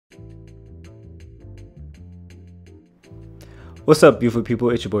What's up, beautiful people?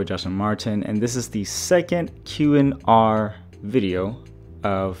 It's your boy Joshua Martin, and this is the second Q&R video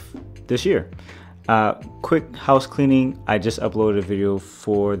of this year. Quick house cleaning. I just uploaded a video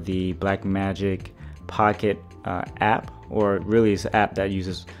for the Blackmagic Pocket app, or really it's an app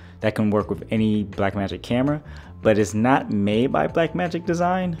that can work with any Blackmagic camera, but it's not made by Blackmagic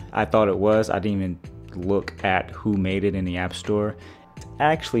Design. I thought it was. I didn't even look at who made it in the App Store. It's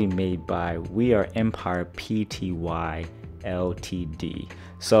actually made by We Are Empire Pty Ltd.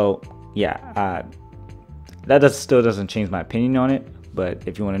 So yeah, that still doesn't change my opinion on it, but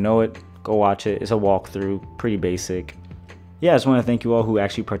if you want to know it, go watch it. It's a walkthrough, pretty basic. Yeah, I just want to thank you all who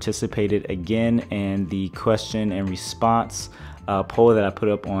actually participated again in the question and response poll that I put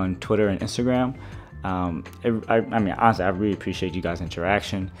up on Twitter and Instagram. I mean, honestly, I really appreciate you guys'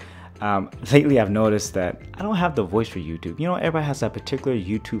 interaction. Lately, I've noticed that I don't have the voice for YouTube. You know, everybody has that particular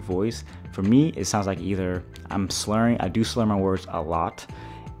YouTube voice. For me, it sounds like either I'm slurring. I do slur my words a lot.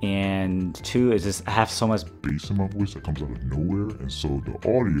 And two, is just I have so much bass in my voice that comes out of nowhere, and so the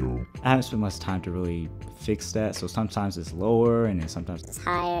audio, I haven't spent much time to really fix that. So sometimes it's lower and then sometimes it's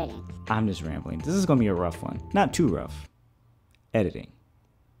higher. I'm just rambling. This is gonna be a rough one. Not too rough. Editing.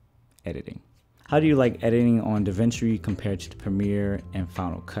 How do you like editing on DaVinci compared to Premiere and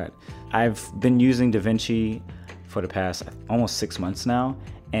Final Cut? I've been using DaVinci for the past almost 6 months now,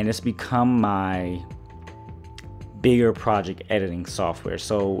 and it's become my bigger project editing software.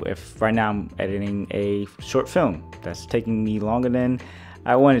 So if right now I'm editing a short film that's taking me longer than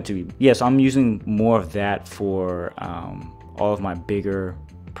I want it to be. Yes, I'm using more of that for all of my bigger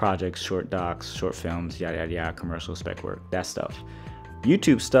projects, short docs, short films, yada yada yada, commercial spec work, that stuff.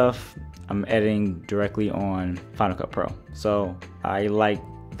 YouTube stuff, I'm editing directly on Final Cut Pro. So I like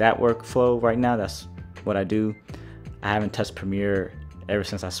that workflow right now. That's what I do. I haven't touched Premiere ever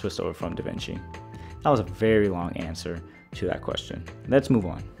since I switched over from DaVinci. That was a very long answer to that question. Let's move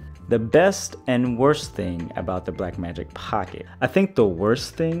on. The best and worst thing about the Blackmagic Pocket. I think the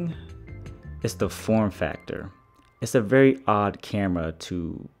worst thing is the form factor. It's a very odd camera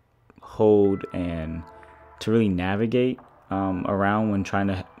to hold and to really navigate around when trying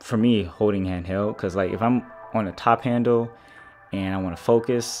to, for me, holding handheld. Because like if I'm on a top handle and I want to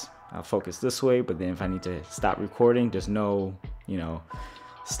focus, I'll focus this way. But then if I need to stop recording, there's no,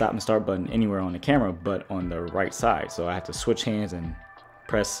 stop and start button anywhere on the camera but on the right side, so I have to switch hands and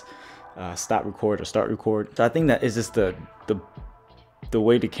press stop record or start record. So I think that is just the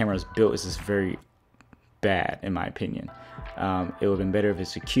way the camera is built is just very bad in my opinion. It would have been better if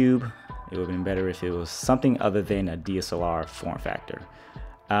it's a cube. It would have been better if it was something other than a DSLR form factor.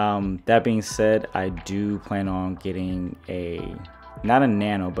 That being said, I do plan on getting not a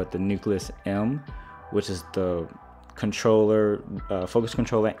Nano but the Nucleus M, which is the controller, focus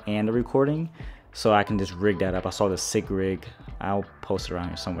controller and the recording, so I can just rig that up. I saw the SIG rig. I'll post it around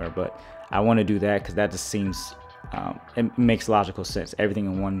here somewhere, but I want to do that because that just seems it makes logical sense, everything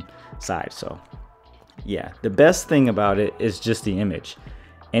on one side. So yeah, the best thing about it is just the image.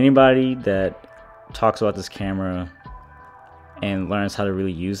 Anybody that talks about this camera and learns how to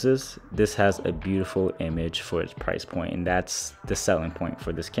really use this has a beautiful image for its price point, and that's the selling point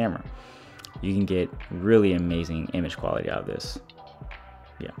for this camera. You can get really amazing image quality out of this.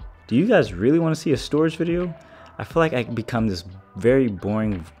 Yeah. Do you guys really want to see a storage video? I feel like I become this very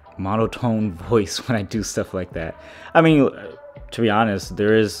boring monotone voice when I do stuff like that. I mean, to be honest,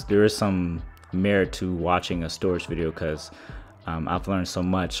 there is some merit to watching a storage video because I've learned so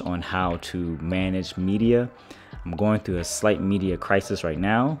much on how to manage media. I'm going through a slight media crisis right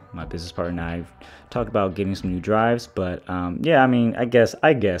now. My business partner and I talked about getting some new drives, but yeah, I mean, I guess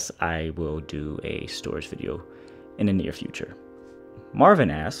I will do a storage video in the near future. Marvin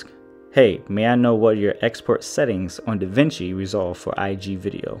asks, hey, may I know what your export settings on DaVinci Resolve for IG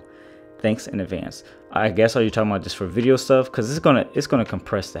video? Thanks in advance. I guess are you talking about just for video stuff? Because it's gonna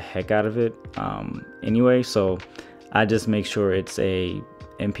compress the heck out of it anyway. So I just make sure it's a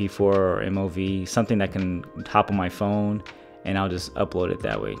MP4 or MOV, something that can hop on my phone, and I'll just upload it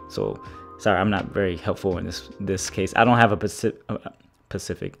that way. So sorry, I'm not very helpful in this case. I don't have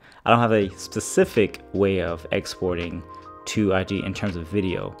I don't have a specific way of exporting to IG in terms of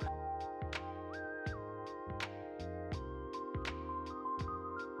video.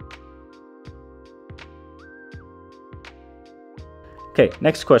 Okay,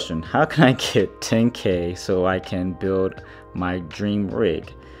 next question. How can I get 10K so I can build my dream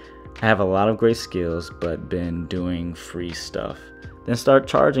rig? I have a lot of great skills, but been doing free stuff. Then start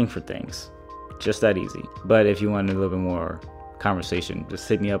charging for things. Just that easy. But if you want a little bit more conversation, just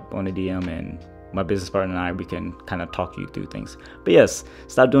hit me up on a DM and my business partner and I, we can kind of talk you through things. But yes,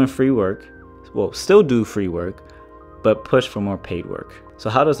 stop doing free work. Well, still do free work, but push for more paid work. So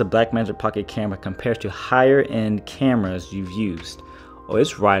how does the Blackmagic Pocket camera compare to higher end cameras you've used? Oh,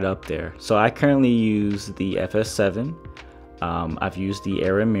 it's right up there. So I currently use the FS7. I've used the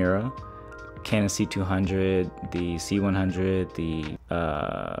Aramira, Canon C200, the C100,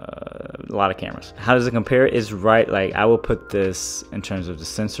 a lot of cameras. How does it compare? It's right, like I will put this in terms of the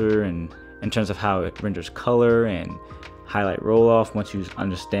sensor and in terms of how it renders color and highlight roll off once you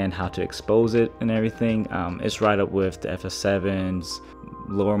understand how to expose it and everything. It's right up with the FS7s,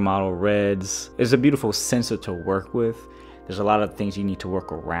 lower model reds. It's a beautiful sensor to work with. There's a lot of things you need to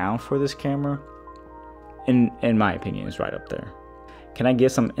work around for this camera. In my opinion, it's right up there. Can I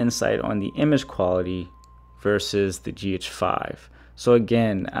get some insight on the image quality versus the GH5? So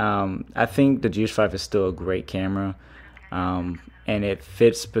again, I think the GH5 is still a great camera, and it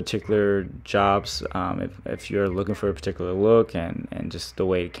fits particular jobs. If you're looking for a particular look and just the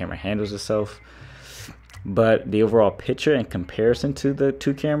way the camera handles itself. But the overall picture in comparison to the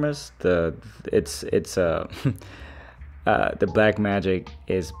two cameras, the Blackmagic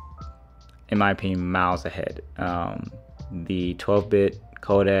is, in my opinion, miles ahead. The 12-bit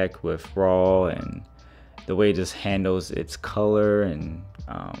codec with RAW and the way it just handles its color and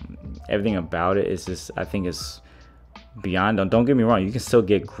everything about it is just, I think, is beyond. Don't get me wrong, you can still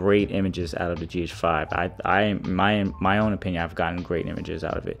get great images out of the GH5. My own opinion, I've gotten great images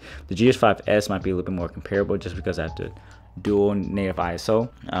out of it. The GH5S might be a little bit more comparable just because I have the dual native ISO,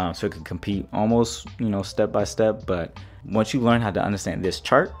 so it can compete almost, step by step. But once you learn how to understand this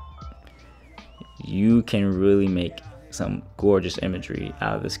chart, you can really make some gorgeous imagery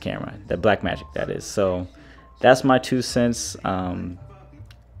out of this camera, the Blackmagic, that is. So that's my 2 cents.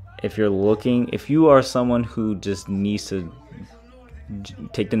 If you are someone who just needs to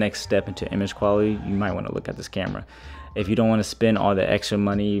take the next step into image quality, you might want to look at this camera. If you don't want to spend all the extra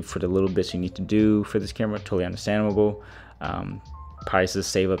money for the little bits you need to do for this camera, totally understandable. Prices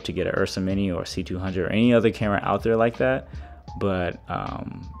save up to get an Ursa Mini or C200 or any other camera out there like that, but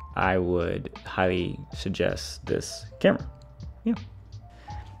I would highly suggest this camera. Yeah.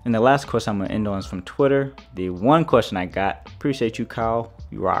 And the last question I'm gonna end on is from Twitter. The one question I got, appreciate you, Kyle,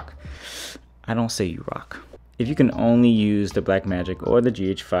 you rock. I don't say you rock. If you can only use the Blackmagic or the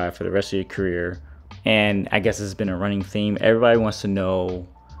GH5 for the rest of your career, and I guess it's been a running theme, everybody wants to know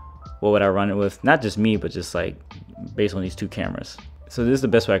what would I run it with? Not just me, but just like based on these two cameras. So this is the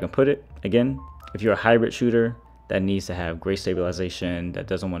best way I can put it. Again, if you're a hybrid shooter that needs to have great stabilization, that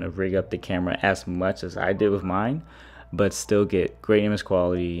doesn't want to rig up the camera as much as I did with mine, but still get great image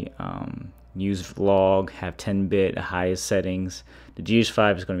quality, use log, have 10-bit highest settings, the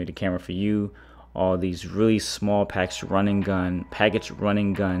GH5 is going to be the camera for you. All these really small package run and gun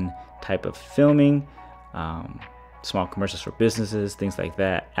type of filming, small commercials for businesses, things like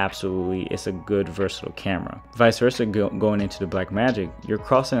that. Absolutely, it's a good versatile camera. Vice versa, going into the Blackmagic, you're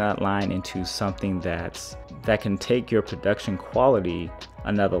crossing that line into something that can take your production quality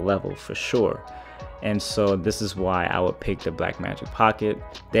another level for sure. And so this is why I would pick the Blackmagic Pocket.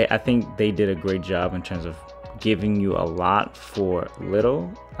 I think they did a great job in terms of giving you a lot for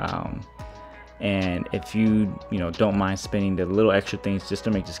little. And if you don't mind spending the little extra things just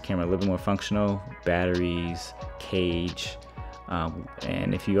to make this camera a little bit more functional, batteries, cage,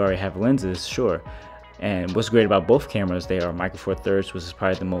 and if you already have lenses, sure. And what's great about both cameras, they are micro four thirds, which is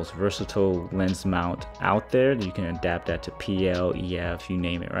probably the most versatile lens mount out there. You can adapt that to PL, EF, you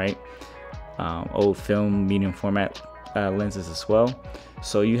name it, right? Old film, medium format lenses as well.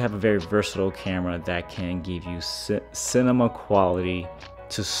 So you have a very versatile camera that can give you cinema quality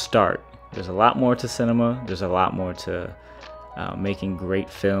to start. There's a lot more to cinema. There's a lot more to making great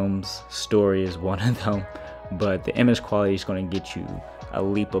films. Story is one of them, but the image quality is going to get you a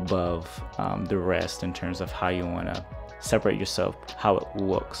leap above the rest in terms of how you want to separate yourself, how it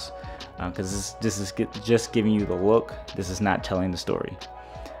looks, because this is just giving you the look. This is not telling the story.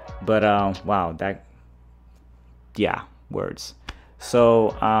 But wow, words.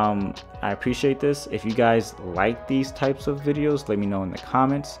 So I appreciate this. If you guys like these types of videos, let me know in the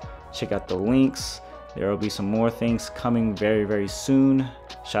comments. Check out the links. There will be some more things coming very, very soon.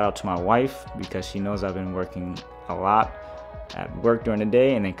 Shout out to my wife, because she knows I've been working a lot at work during the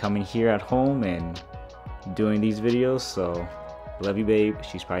day and then coming here at home and doing these videos. So love you, babe.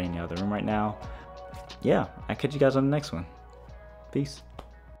 She's probably in the other room right now. Yeah, I'll catch you guys on the next one. Peace.